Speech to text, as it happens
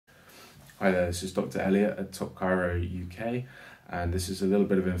Hi there, this is Dr. Elliot at Top Chiro UK, and this is a little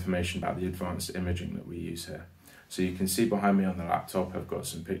bit of information about the advanced imaging that we use here. So you can see behind me on the laptop I've got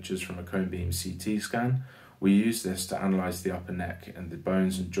some pictures from a cone beam CT scan. We use this to analyse the upper neck and the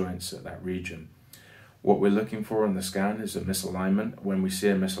bones and joints at that region. What we're looking for on the scan is a misalignment. When we see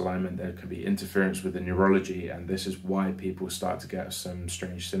a misalignment, there can be interference with the neurology, and this is why people start to get some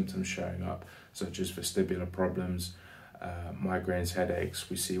strange symptoms showing up, such as vestibular problems, migraines,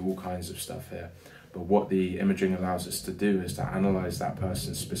 headaches. We see all kinds of stuff here. But what the imaging allows us to do is to analyze that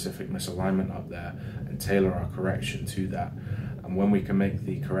person's specific misalignment up there and tailor our correction to that. And when we can make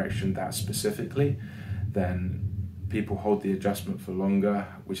the correction that specifically, then people hold the adjustment for longer.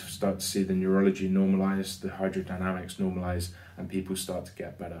 We start to see the neurology normalize, the hydrodynamics normalize, and people start to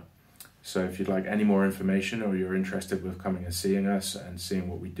get better. So if you'd like any more information, or you're interested with coming and seeing us and seeing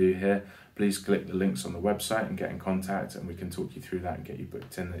what we do here, please click the links on the website and get in contact, and we can talk you through that and get you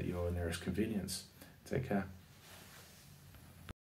booked in at your nearest convenience. Take care.